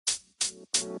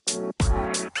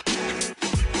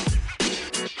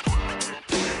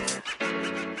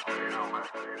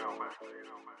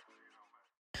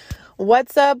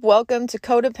What's up? Welcome to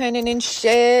Codependent and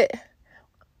Shit.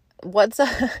 What's up?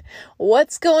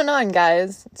 What's going on,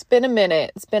 guys? It's been a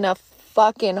minute. It's been a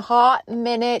fucking hot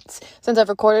minute since I've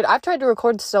recorded. I've tried to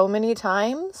record so many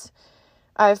times.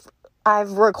 I've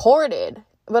recorded,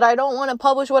 but I don't want to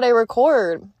publish what I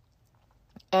record.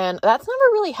 And that's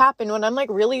never really happened when I'm like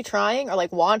really trying or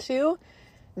like want to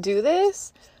do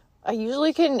this. I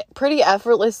usually can pretty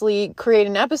effortlessly create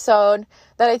an episode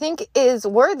that I think is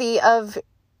worthy of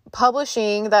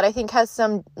publishing, that I think has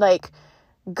some like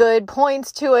good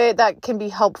points to it that can be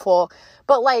helpful.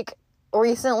 But like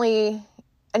recently,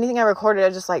 anything I recorded,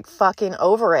 I just like fucking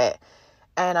over it.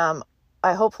 And I'm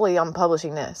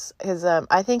publishing this because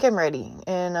I think I'm ready.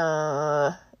 And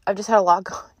I've just had a lot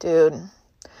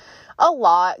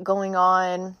going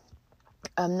on.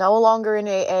 I'm no longer in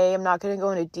AA. I'm not going to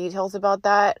go into details about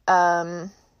that. I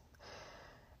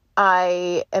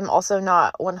am also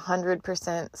not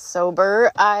 100%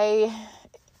 sober. I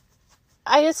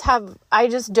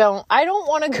don't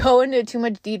want to go into too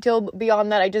much detail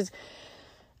beyond that.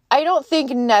 I don't think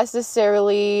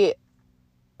necessarily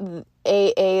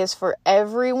AA is for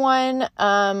everyone.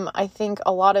 I think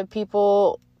a lot of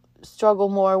people struggle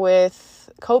more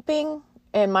with coping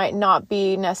and might not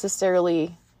be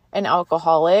necessarily an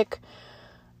alcoholic.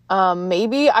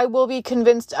 Maybe I will be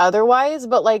convinced otherwise,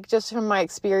 but like just from my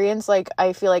experience, like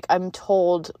I feel like I'm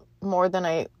told more than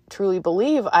I truly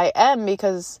believe I am,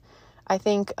 because I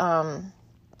think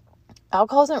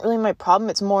alcohol isn't really my problem.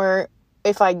 It's more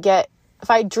if I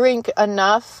drink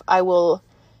enough, I will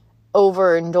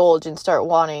overindulge and start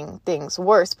wanting things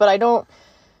worse. But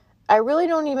I really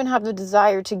don't even have the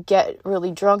desire to get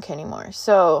really drunk anymore.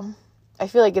 So I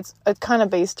feel like it's kind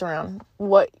of based around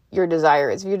what your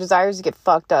desire is. If your desire is to get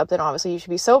fucked up, then obviously you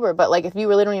should be sober. But like if you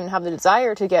really don't even have the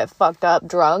desire to get fucked up,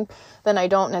 drunk, then I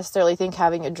don't necessarily think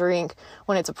having a drink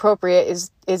when it's appropriate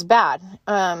is bad.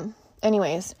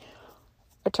 Anyways,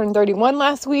 I turned 31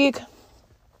 last week.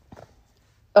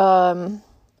 I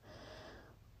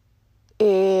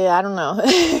don't know.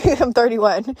 I'm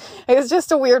 31. It's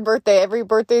just a weird birthday. Every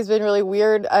birthday's been really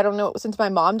weird. I don't know, since my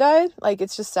mom died. Like,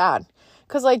 it's just sad.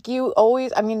 Because, like,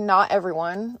 not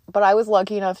everyone, but I was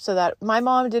lucky enough so that my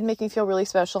mom did make me feel really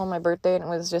special on my birthday, and it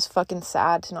was just fucking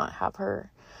sad to not have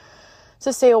her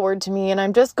to say a word to me. And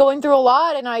I'm just going through a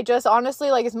lot, and I just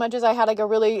honestly, like, as much as I had, like, a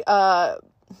really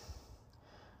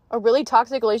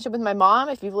toxic relationship with my mom,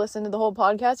 if you've listened to the whole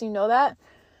podcast, you know that.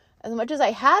 As much as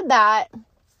I had that,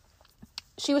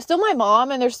 she was still my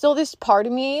mom, and there's still this part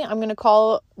of me, I'm going to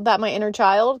call that my inner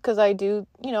child, because I do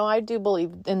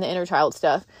believe in the inner child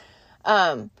stuff.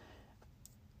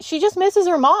 She just misses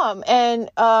her mom, and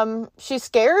she's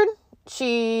scared.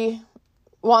 She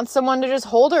wants someone to just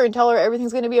hold her and tell her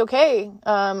everything's going to be okay.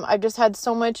 I've just had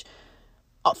so much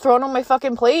thrown on my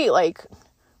fucking plate, like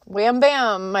wham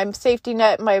bam, my safety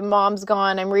net, my mom's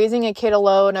gone, I'm raising a kid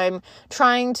alone, I'm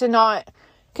trying to not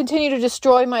continue to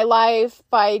destroy my life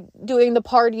by doing the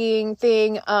partying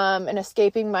thing, and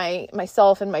escaping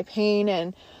myself and my pain,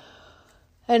 and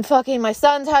fucking my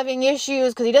son's having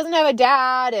issues because he doesn't have a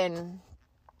dad. And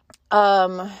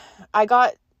I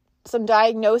got some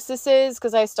diagnoses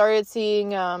because I started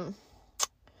seeing a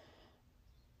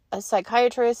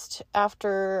psychiatrist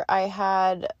after I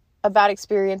had a bad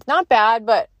experience. Not bad,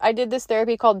 but I did this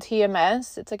therapy called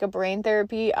TMS. It's like a brain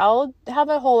therapy. I'll have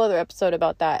a whole other episode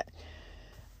about that.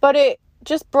 But it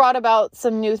just brought about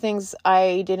some new things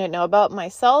I didn't know about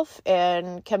myself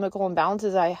and chemical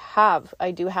imbalances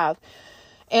I do have.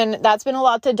 And that's been a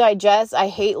lot to digest. I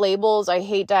hate labels. I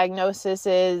hate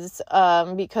diagnoses,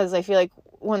 because I feel like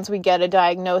once we get a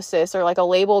diagnosis or like a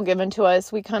label given to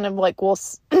us, we kind of like will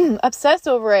obsess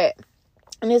over it.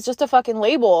 And it's just a fucking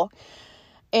label.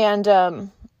 And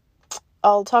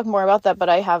I'll talk more about that, but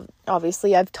I've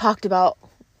talked about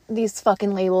these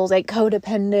fucking labels like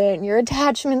codependent, your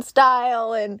attachment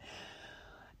style,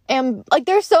 and like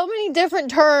there's so many different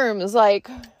terms, like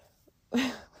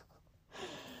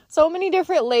so many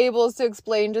different labels to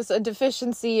explain just a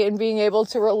deficiency in being able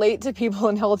to relate to people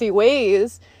in healthy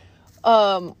ways,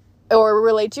 or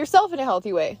relate to yourself in a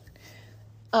healthy way.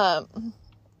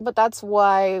 But that's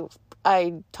why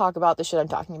I talk about the shit I'm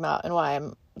talking about and why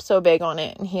I'm so big on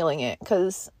it and healing it,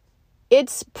 because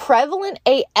it's prevalent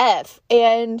AF.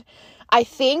 And I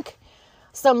think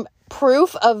some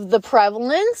proof of the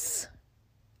prevalence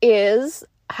is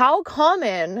how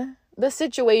common the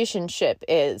situationship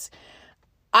is.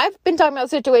 I've been talking about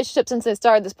situationship since I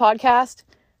started this podcast.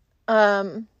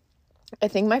 I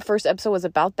think my first episode was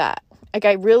about that. Like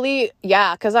I really,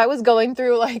 because I was going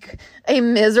through like a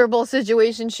miserable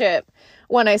situationship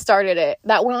when I started it.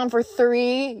 That went on for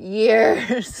 3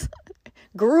 years.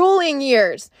 Grueling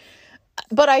years.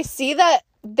 But I see that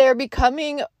they're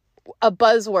becoming a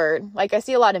buzzword. Like I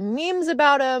see a lot of memes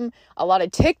about them, a lot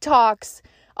of TikToks,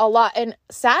 and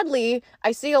sadly,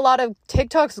 I see a lot of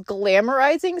TikToks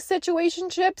glamorizing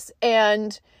situationships,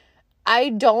 and I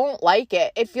don't like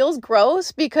it. It feels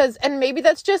gross because, and maybe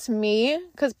that's just me,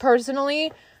 because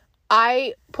personally,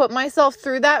 I put myself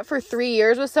through that for 3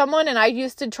 years with someone, and I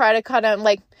used to try to kind of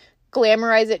like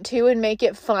glamorize it too and make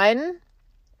it fun.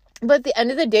 But at the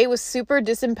end of the day, it was super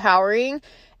disempowering,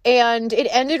 and it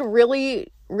ended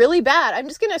really, really bad. I'm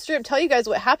just going to straight up tell you guys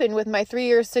what happened with my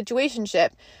 3-year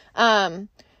situationship.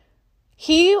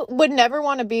 He would never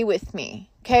want to be with me.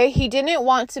 Okay. He didn't even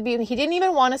want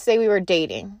to say we were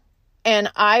dating.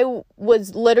 And I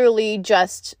was literally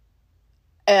just,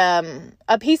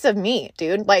 a piece of meat,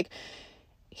 dude. Like,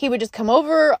 he would just come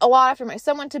over a lot after my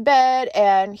son went to bed,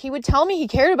 and he would tell me he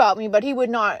cared about me, but he would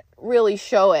not really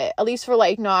show it, at least for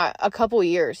like not a couple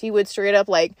years. He would straight up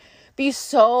like be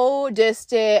so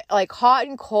distant, like hot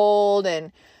and cold,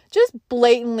 and just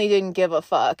blatantly didn't give a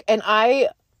fuck. And I,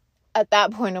 at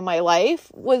that point in my life,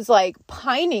 was like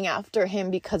pining after him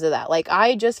because of that. Like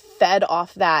I just fed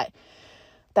off that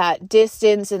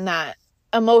distance and that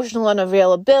emotional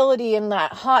unavailability and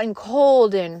that hot and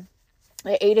cold, and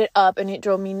I ate it up, and it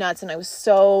drove me nuts, and I was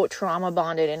so trauma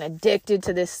bonded and addicted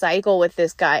to this cycle with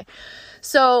this guy.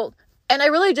 So, and I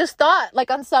really just thought, like,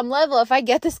 on some level, if I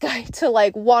get this guy to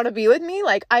like want to be with me,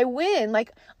 like I win,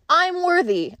 like I'm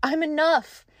worthy, I'm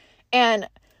enough. And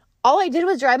all I did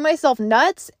was drive myself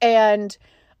nuts, and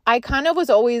I kind of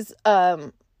was always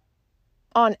on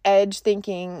edge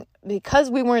thinking,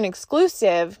 because we weren't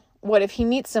exclusive, what if he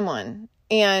meets someone?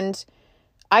 And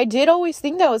I did always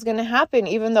think that was going to happen,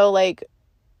 even though, like,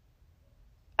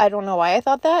 I don't know why I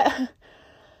thought that,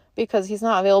 because he's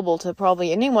not available to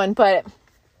probably anyone, but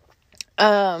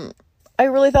I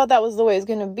really thought that was the way it's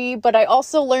going to be. But I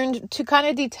also learned to kind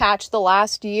of detach the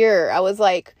last year. I was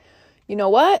like, you know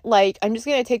what? Like, I'm just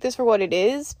going to take this for what it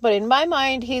is. But in my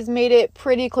mind, he's made it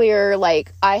pretty clear.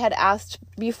 Like, I had asked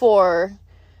before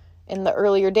in the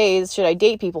earlier days, should I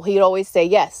date people? He'd always say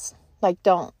yes. Like,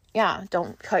 don't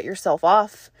cut yourself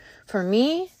off for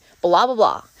me, blah, blah,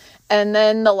 blah. And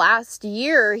then the last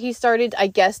year, he started, I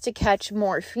guess, to catch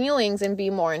more feelings and be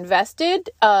more invested.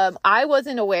 I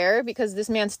wasn't aware, because this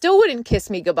man still wouldn't kiss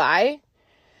me goodbye.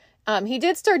 He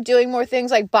did start doing more things,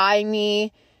 like buying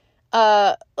me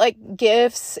like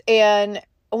gifts and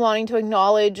wanting to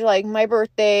acknowledge like my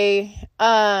birthday.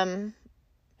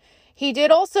 He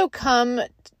did also come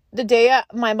the day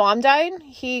my mom died.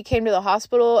 He came to the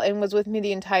hospital and was with me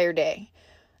the entire day.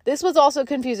 This was also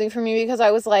confusing for me, because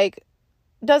I was like,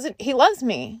 he loves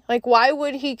me. Like, why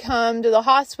would he come to the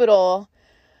hospital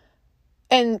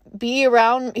and be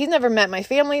around? He's never met my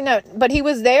family, no, but he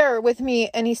was there with me,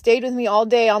 and he stayed with me all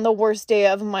day on the worst day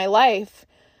of my life.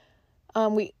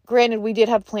 We did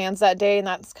have plans that day, and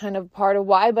that's kind of part of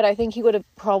why, but I think he would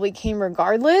have probably came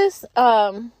regardless.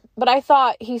 But I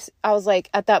thought I was like,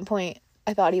 at that point,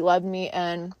 I thought he loved me,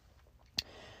 and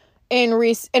in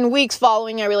weeks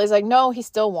following, I realized, like, no, he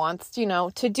still wants,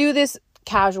 to do this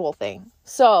casual thing.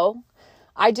 So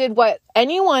I did what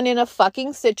anyone in a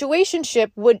fucking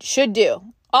situationship should do.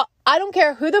 I don't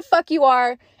care who the fuck you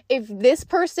are. If this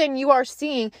person you are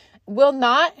seeing will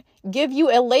not give you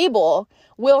a label,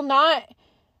 will not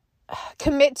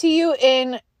commit to you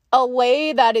in a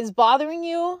way that is bothering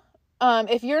you,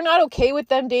 if you're not okay with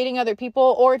them dating other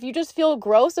people, or if you just feel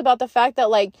gross about the fact that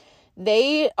like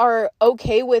they are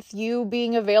okay with you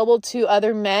being available to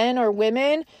other men or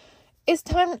women, it's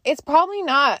probably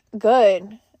not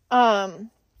good.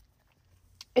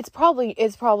 It's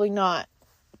probably not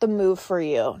the move for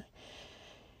you.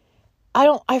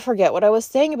 I forget what I was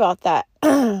saying about that.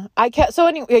 I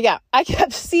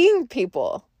kept seeing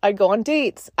people. I'd go on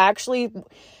dates. Actually,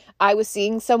 I was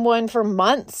seeing someone for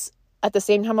months at the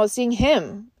same time I was seeing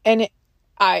him. And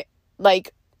I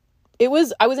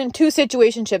was in 2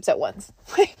 situationships at once.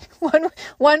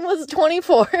 One was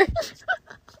 24,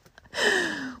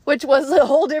 which was a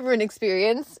whole different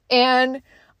experience. And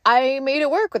I made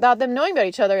it work without them knowing about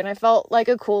each other. And I felt like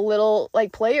a cool little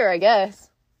like player, I guess.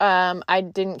 I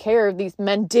didn't care if these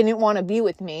men didn't want to be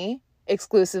with me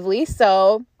exclusively.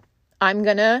 So I'm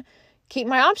going to keep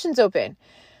my options open.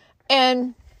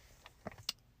 And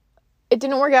it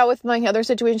didn't work out with my other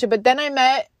situation. But then I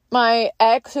met my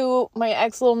ex little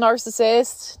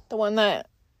narcissist, the one that,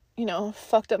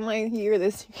 fucked up my year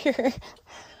this year.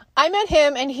 I met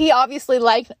him, and he obviously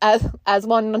liked, as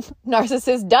one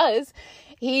narcissist does,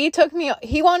 He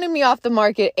wanted me off the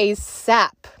market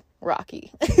ASAP,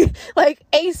 Rocky. Like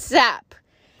ASAP.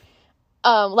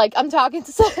 Like I'm talking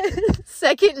to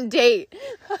second date.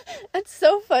 It's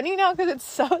so funny now because it's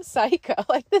so psycho.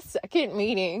 Like the second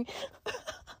meeting.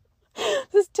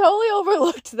 Just totally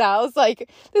overlooked that. I was like,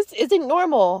 this isn't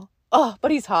normal. Oh,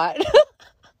 but he's hot.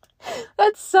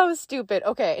 That's so stupid.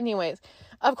 Okay, anyways.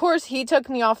 Of course, he took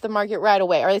me off the market right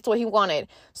away, or that's what he wanted.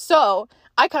 So,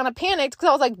 I kind of panicked because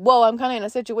I was like, whoa, I'm kind of in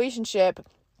a situationship.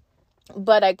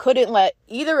 But I couldn't let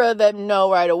either of them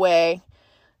know right away.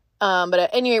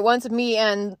 But anyway, once me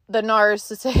and the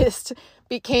narcissist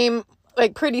became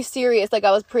like pretty serious, like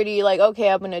I was pretty like, okay,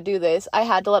 I'm going to do this. I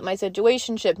had to let my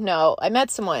situationship know. I met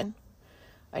someone.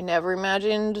 I never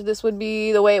imagined this would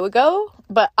be the way it would go,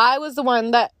 but I was the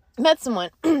one that met someone.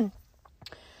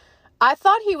 I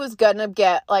thought he was gonna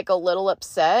get like a little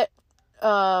upset,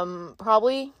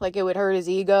 probably like it would hurt his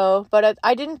ego, but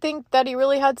I didn't think that he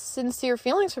really had sincere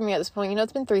feelings for me at this point. You know,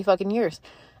 it's been 3 fucking years,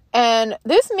 and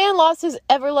this man lost his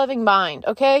ever-loving mind.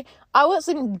 Okay, I was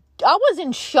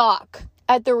in shock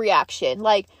at the reaction.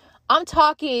 Like, I'm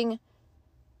talking.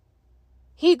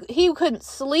 He couldn't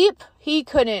sleep. He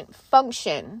couldn't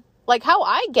function. Like how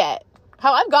I've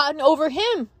gotten over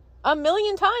him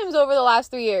 1,000,000 times over the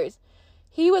last 3 years.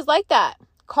 He was like that.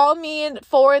 Called me at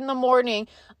 4 a.m.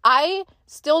 I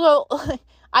still don't,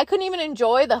 I couldn't even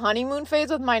enjoy the honeymoon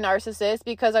phase with my narcissist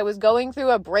because I was going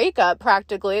through a breakup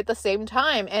practically at the same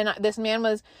time. And this man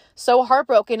was so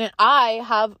heartbroken, and I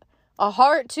have a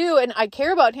heart too, and I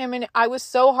care about him, and I was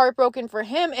so heartbroken for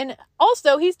him. And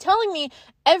also, he's telling me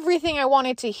everything I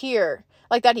wanted to hear,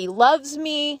 like that he loves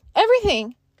me,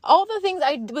 everything, all the things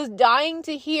I was dying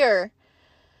to hear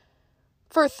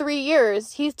for 3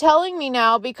 years. He's telling me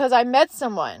now because I met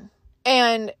someone,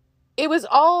 and it was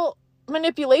all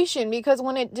manipulation, because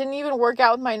when it didn't even work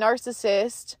out with my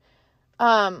narcissist,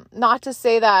 not to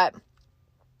say that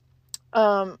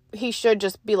he should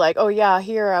just be like, oh yeah,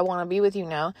 here, I want to be with you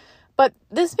now. But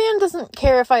this man doesn't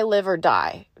care if I live or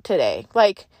die today.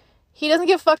 Like, he doesn't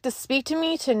give a fuck to speak to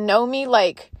me, to know me.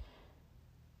 Like,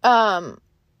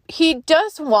 he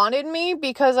just wanted me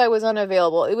because I was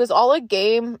unavailable. It was all a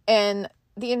game, and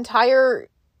the entire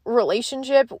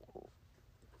relationship,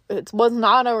 it was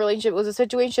not a relationship, it was a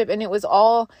situationship, and it was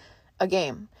all a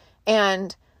game.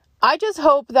 And I just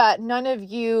hope that none of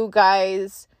you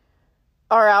guys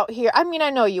are out here. I mean, I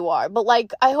know you are, but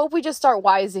like, I hope we just start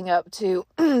wising up to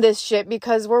this shit,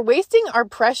 because we're wasting our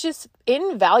precious,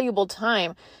 invaluable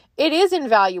time. It is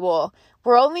invaluable.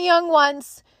 We're only young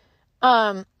once.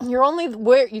 You're only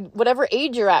whatever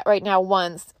age you're at right now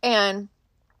once. And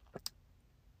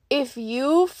if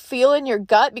you feel in your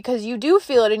gut, because you do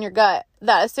feel it in your gut,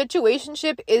 that a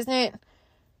situationship isn't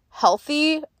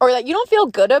healthy, or that you don't feel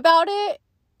good about it,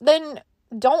 then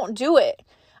don't do it.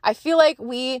 I feel like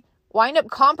we wind up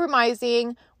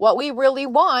compromising what we really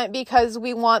want because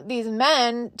we want these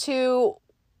men to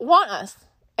want us.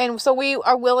 And so we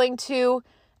are willing to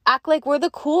act like we're the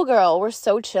cool girl. We're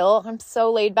so chill. I'm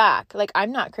so laid back. Like,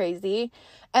 I'm not crazy.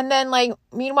 And then, like,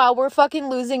 meanwhile, we're fucking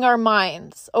losing our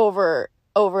minds over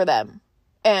them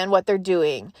and what they're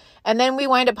doing. And then we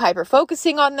wind up hyper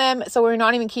focusing on them, so we're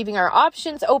not even keeping our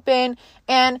options open,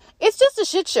 and it's just a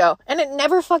shit show, and it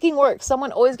never fucking works.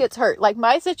 Someone always gets hurt. Like,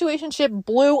 my situationship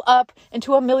blew up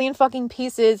into 1,000,000 fucking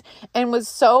pieces and was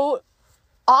so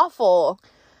awful,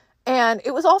 and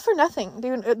it was all for nothing,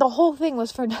 dude. The whole thing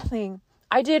was for nothing.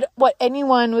 I did what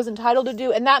anyone was entitled to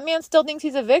do, and that man still thinks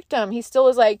he's a victim. He still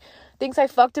is like, thinks I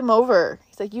fucked him over.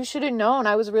 He's like, you should have known.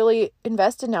 I was really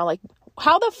invested now. Like,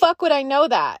 how the fuck would I know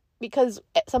that? Because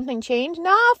something changed?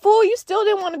 Nah, fool, you still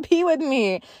didn't want to be with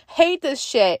me. Hate this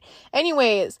shit.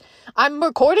 Anyways, I'm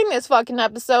recording this fucking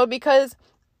episode because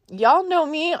y'all know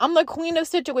me. I'm the queen of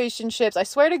situationships. I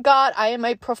swear to God, I am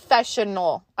a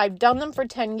professional. I've done them for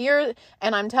 10 years,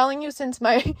 and I'm telling you, since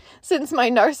my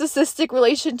narcissistic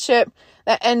relationship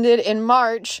that ended in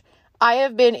March, I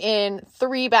have been in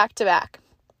 3 back-to-back.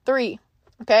 3,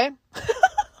 okay?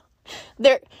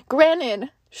 They're,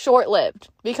 granted, short-lived,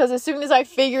 because as soon as I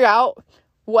figure out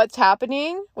what's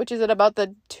happening, which is at about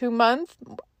the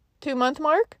 2-month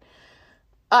mark,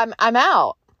 I'm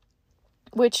out,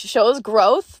 which shows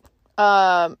growth,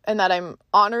 and that I'm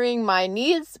honoring my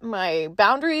needs, my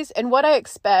boundaries, and what I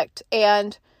expect.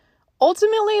 And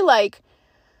ultimately, like,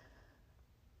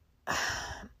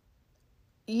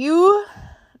 you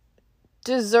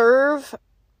deserve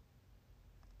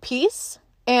peace.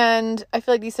 And I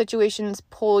feel like these situations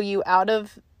pull you out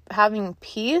of having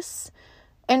peace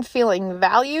and feeling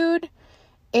valued.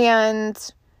 And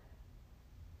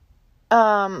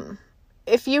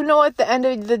if you know at the end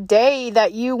of the day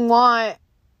that you want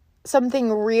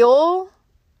something real,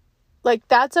 like,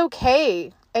 that's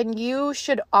okay. And you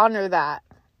should honor that.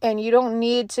 And you don't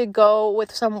need to go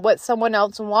with what someone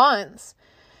else wants.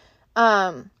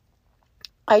 I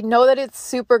know that it's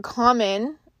super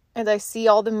common, and I see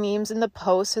all the memes and the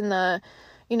posts and the,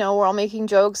 we're all making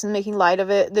jokes and making light of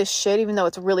it, this shit, even though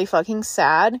it's really fucking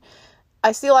sad.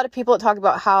 I see a lot of people that talk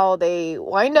about how they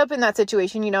wind up in that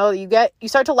situation. You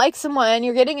start to like someone,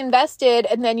 you're getting invested,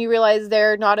 and then you realize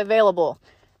they're not available,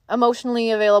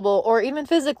 emotionally available, or even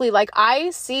physically. Like,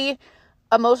 I see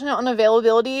emotional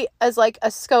unavailability as like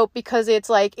a scope, because it's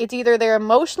like, it's either they're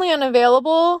emotionally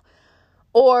unavailable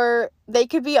or they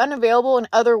could be unavailable in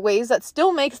other ways that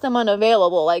still makes them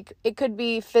unavailable. Like, it could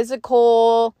be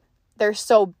physical. They're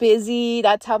so busy.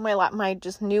 That's how my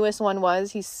just newest one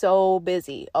was. He's so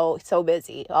busy. Oh, so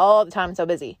busy. All the time, so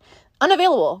busy.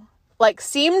 Unavailable. Like,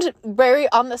 seemed very,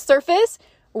 on the surface,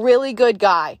 really good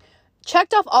guy.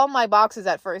 Checked off all my boxes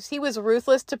at first. He was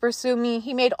ruthless to pursue me.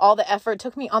 He made all the effort.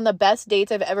 Took me on the best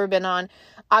dates I've ever been on.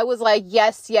 I was like,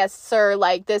 yes, sir.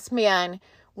 Like, this man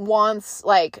wants,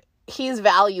 like, he's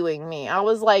valuing me. I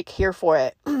was like, here for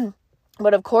it.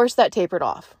 But of course that tapered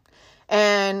off.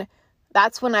 And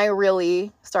that's when I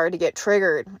really started to get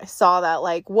triggered. I saw that,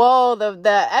 like, whoa,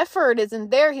 the effort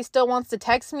isn't there. He still wants to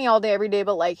text me all day, every day,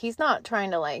 but, like, he's not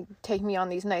trying to, like, take me on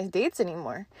these nice dates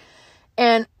anymore.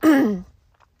 And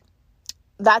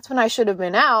that's when I should have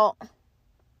been out.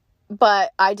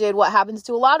 But I did what happens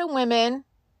to a lot of women,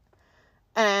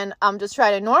 and I'm just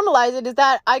trying to normalize it, is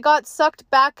that I got sucked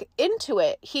back into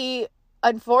it.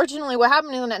 Unfortunately, what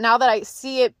happened is that now that I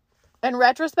see it in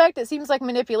retrospect, it seems like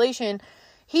manipulation.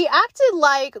 He acted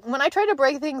like, when I tried to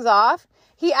break things off,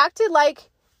 he acted like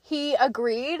he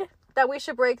agreed that we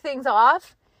should break things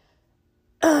off,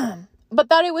 but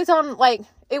that it was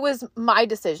it was my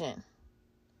decision,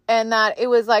 and that it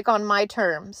was, like, on my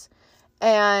terms,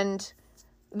 and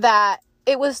that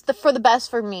it was for the best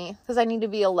for me, because I need to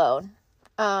be alone,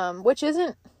 which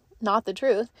isn't not the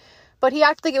truth. But he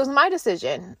acted like it was my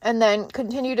decision, and then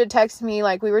continued to text me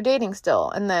like we were dating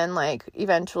still. And then, like,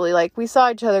 eventually, like, we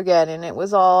saw each other again, and it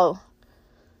was all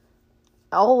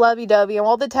lovey-dovey, and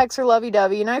all the texts are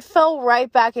lovey-dovey, and I fell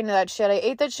right back into that shit. I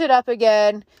ate that shit up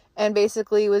again, and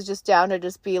basically was just down to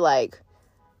just be, like,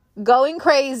 going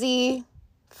crazy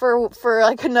for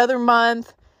like another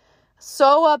month.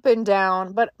 So up and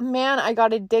down. But man, I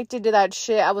got addicted to that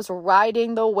shit. I was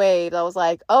riding the wave. I was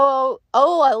like, oh,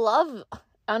 I love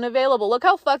unavailable. Look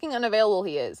how fucking unavailable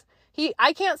he is.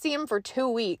 I can't see him for 2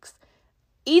 weeks.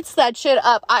 Eats that shit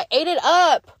up. I ate it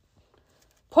up.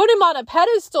 Put him on a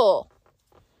pedestal.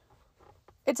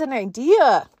 It's an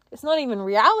idea. It's not even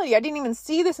reality. I didn't even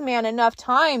see this man enough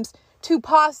times to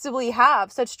possibly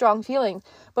have such strong feelings.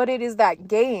 But it is that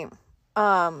game.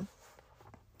 I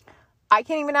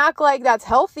can't even act like that's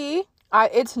healthy.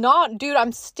 It's not, dude.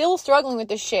 I'm still struggling with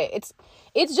this shit.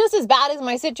 It's just as bad as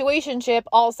my situationship,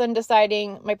 all of a sudden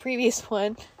deciding, my previous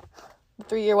one, the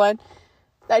 3-year one,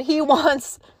 that he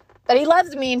loves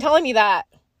me and telling me that.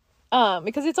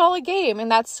 Because it's all a game. And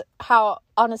that's how,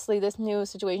 honestly, this new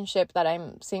situationship that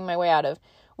I'm seeing my way out of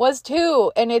was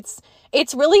too. And it's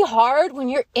really hard when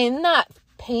you're in that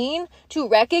pain to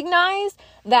recognize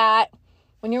that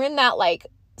when you're in that, like,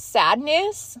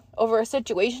 sadness over a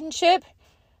situationship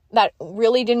that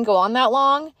really didn't go on that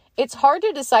long. It's hard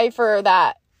to decipher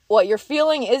that what you're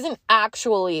feeling isn't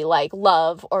actually, like,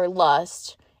 love or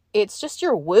lust. It's just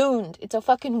your wound. It's a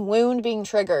fucking wound being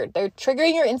triggered. They're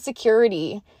triggering your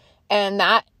insecurity. And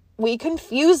that we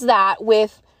confuse that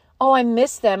with, oh, I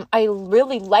miss them. I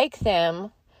really like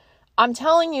them. I'm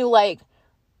telling you, like,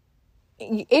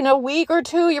 in a week or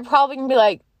two, you're probably gonna be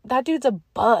like, that dude's a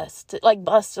bust. Like,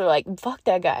 bust, or like, fuck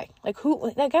that guy. Like,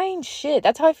 that guy ain't shit.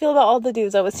 That's how I feel about all the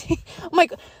dudes I was seeing. I'm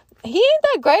like, he ain't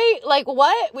that great. Like,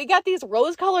 what? We got these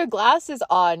rose-colored glasses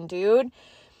on, dude.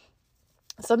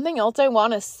 Something else I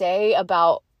want to say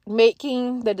about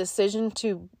making the decision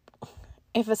to,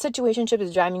 if a situationship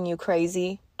is driving you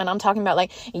crazy, and I'm talking about,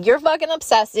 like, you're fucking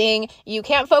obsessing, you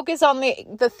can't focus on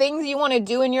the things you want to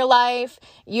do in your life,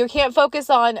 you can't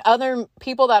focus on other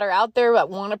people that are out there that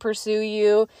want to pursue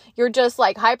you, you're just,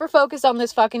 like, hyper-focused on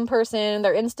this fucking person,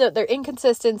 their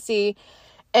inconsistency,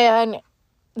 and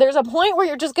there's a point where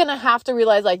you're just gonna have to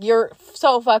realize, like, you're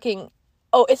so fucking,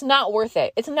 it's not worth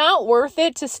it. It's not worth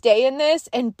it to stay in this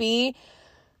and be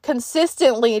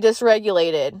consistently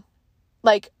dysregulated.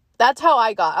 Like, that's how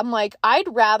I got. I'm like,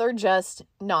 I'd rather just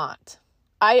not.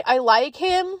 I like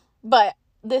him, but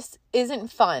this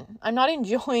isn't fun. I'm not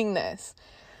enjoying this.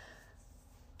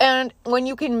 And when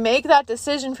you can make that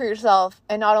decision for yourself,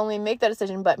 and not only make that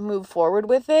decision, but move forward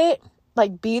with it,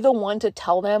 like, be the one to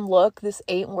tell them, look, this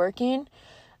ain't working,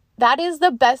 that is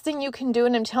the best thing you can do.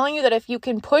 And I'm telling you that if you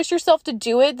can push yourself to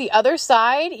do it, the other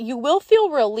side, you will feel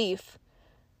relief.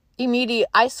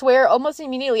 I swear, almost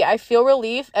immediately, I feel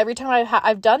relief every time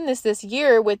I've done this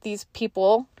year with these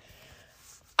people.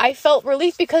 I felt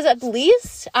relief because at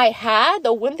least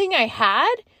the one thing I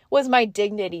had was my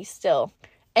dignity still.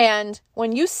 And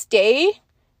when you stay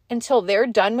until they're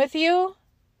done with you,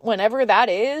 whenever that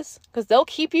is, because they'll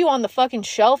keep you on the fucking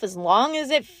shelf as long as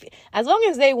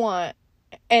they want.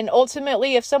 And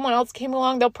ultimately, if someone else came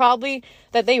along,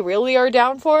 that they really are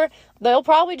down for, they'll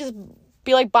probably just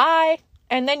be like, bye.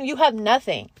 And then you have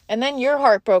nothing. And then you're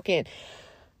heartbroken.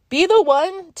 Be the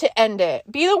one to end it.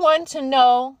 Be the one to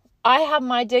know, I have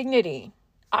my dignity.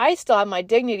 I still have my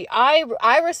dignity.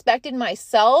 I respected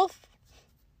myself.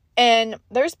 And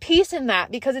there's peace in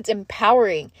that because it's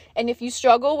empowering. And if you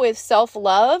struggle with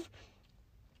self-love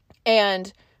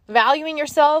and valuing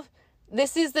yourself,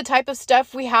 this is the type of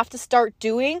stuff we have to start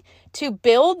doing to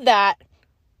build that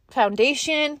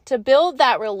foundation, to build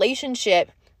that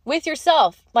relationship with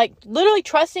yourself. Like, literally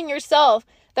trusting yourself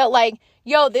that, like,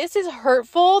 yo, this is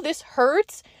hurtful, this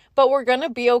hurts, but we're gonna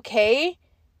be okay.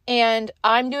 And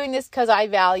I'm doing this because I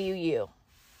value you.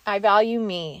 I value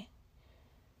me.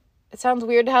 It sounds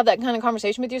weird to have that kind of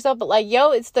conversation with yourself, but like,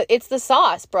 yo, it's the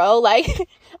sauce, bro. Like,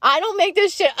 I don't make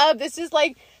this shit up. This is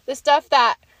like the stuff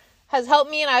that has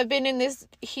helped me, and I've been in this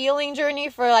healing journey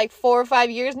for like 4 or 5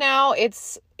 years now.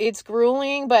 It's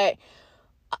grueling, but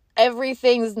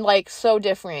everything's like so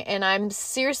different. And I'm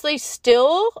seriously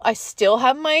I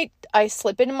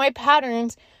slip into my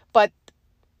patterns, but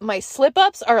my slip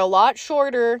ups are a lot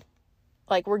shorter.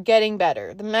 Like, we're getting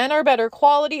better. The men are better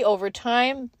quality over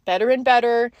time, better and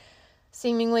better,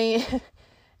 seemingly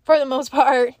for the most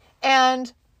part.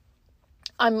 And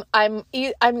I'm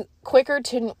quicker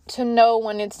to know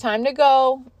when it's time to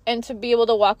go and to be able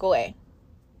to walk away,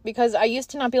 because I used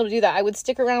to not be able to do that. I would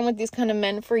stick around with these kind of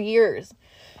men for years,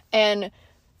 and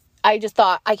I just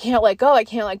thought, I can't let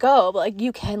go. But like,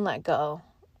 you can let go.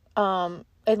 And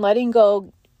letting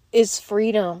go is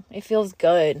freedom. It feels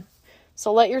good.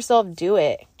 So let yourself do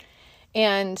it.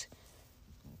 And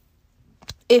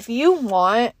if you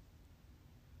want,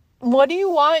 what do you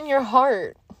want in your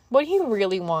heart? What do you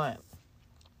really want?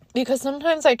 Because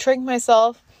sometimes I trick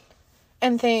myself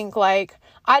and think, like,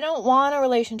 I don't want a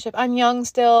relationship. I'm young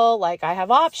still. Like, I have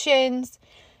options.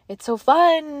 It's so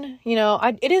fun. You know,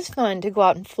 it is fun to go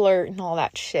out and flirt and all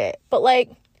that shit. But,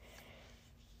 like,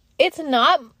 it's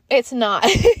not.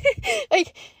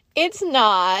 Like, it's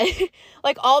not.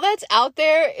 Like, all that's out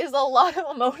there is a lot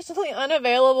of emotionally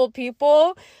unavailable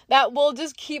people that will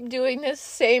just keep doing this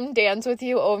same dance with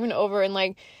you over and over. And,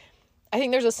 like, I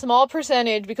think there's a small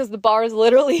percentage, because the bar is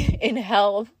literally in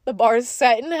hell. The bar is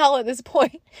set in hell at this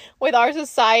point with our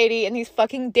society and these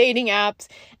fucking dating apps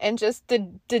and just the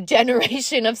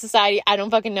degeneration of society. I don't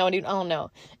fucking know, dude. I don't know.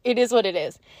 It is what it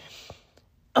is.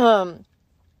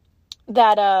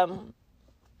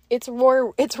 It's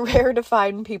rare to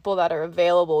find people that are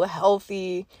available,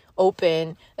 healthy,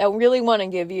 open, that really want to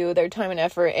give you their time and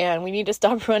effort. And we need to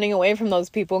stop running away from those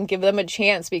people and give them a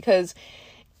chance, because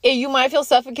you might feel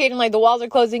suffocating, like the walls are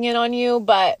closing in on you,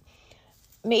 but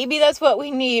maybe that's what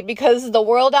we need, because the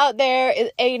world out there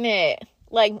ain't it.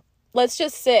 Like, let's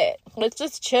just sit. Let's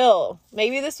just chill.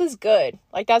 Maybe this was good.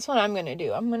 Like, that's what I'm going to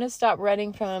do. I'm going to stop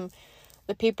running from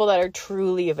the people that are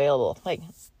truly available, like,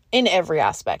 in every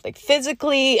aspect, like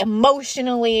physically,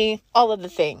 emotionally, all of the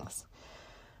things.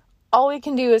 All we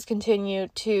can do is continue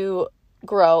to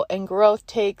grow, and growth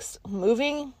takes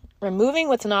removing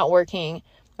what's not working,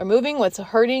 removing what's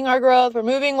hurting our growth,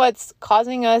 removing what's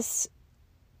causing us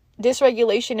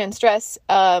dysregulation and stress.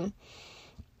 And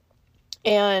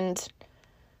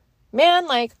man,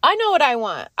 like, I know what I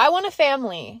want. I want a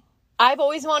family. I've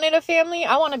always wanted a family.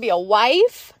 I want to be a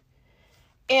wife.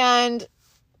 And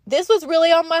this was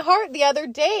really on my heart the other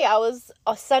day.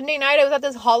 A Sunday night, I was at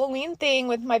this Halloween thing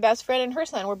with my best friend and her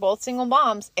son. We're both single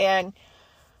moms. And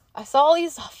I saw all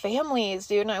these families,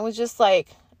 dude. And I was just like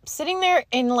sitting there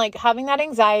and like having that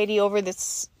anxiety over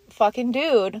this fucking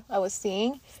dude I was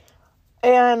seeing.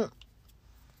 And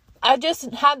I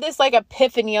just had this like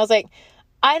epiphany. I was like,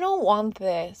 I don't want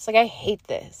this. Like, I hate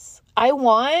this. I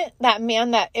want that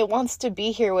man that it wants to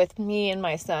be here with me and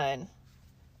my son.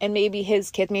 And maybe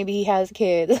his kid, maybe he has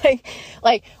kids,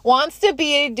 like wants to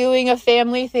be doing a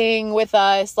family thing with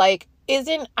us, like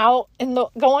isn't out and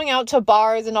going out to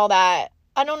bars and all that.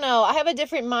 I don't know. I have a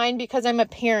different mind because I'm a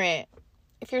parent.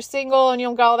 If you're single and you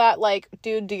don't got all that, like,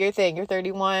 dude, do your thing. You're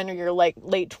 31 or you're like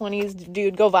late 20s,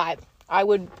 dude, go vibe. I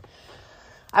would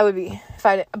be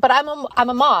fine. But I'm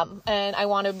a mom, and I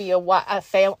want to be I want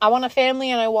a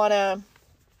family, and I want to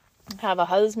have a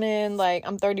husband. Like,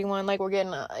 I'm 31. Like,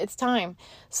 it's time.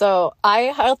 So I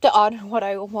have to honor what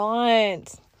I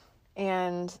want,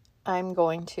 and I'm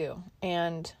going to.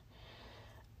 And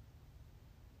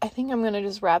I think I'm going to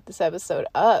just wrap this episode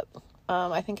up.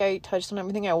 I think I touched on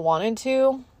everything I wanted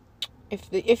to.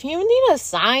 If you need a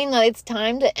sign that it's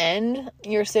time to end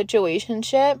your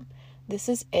situationship, this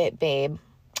is it, babe.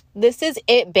 This is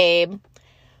it, babe.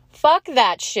 Fuck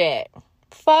that shit.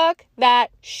 Fuck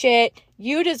that shit.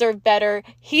 You deserve better.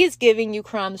 He's giving you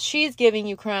crumbs. She's giving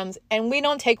you crumbs. And we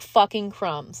don't take fucking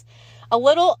crumbs. A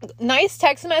little nice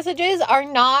text messages are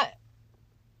not,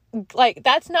 like,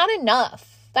 that's not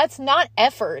enough. That's not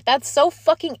effort. That's so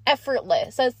fucking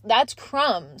effortless. That's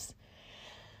crumbs.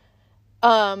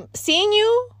 Seeing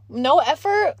you, no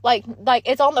effort, like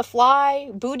it's on the fly,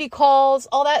 booty calls,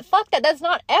 all that. Fuck that. That's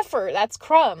not effort. That's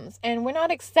crumbs. And we're not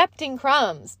accepting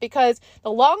crumbs, because the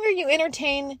longer you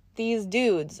entertain these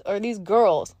dudes or these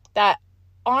girls that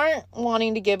aren't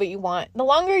wanting to give what you want, the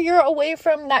longer you're away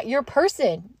from your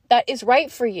person that is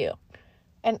right for you.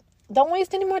 And don't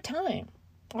waste any more time.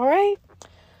 All right?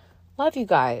 Love you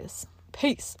guys.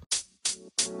 Peace.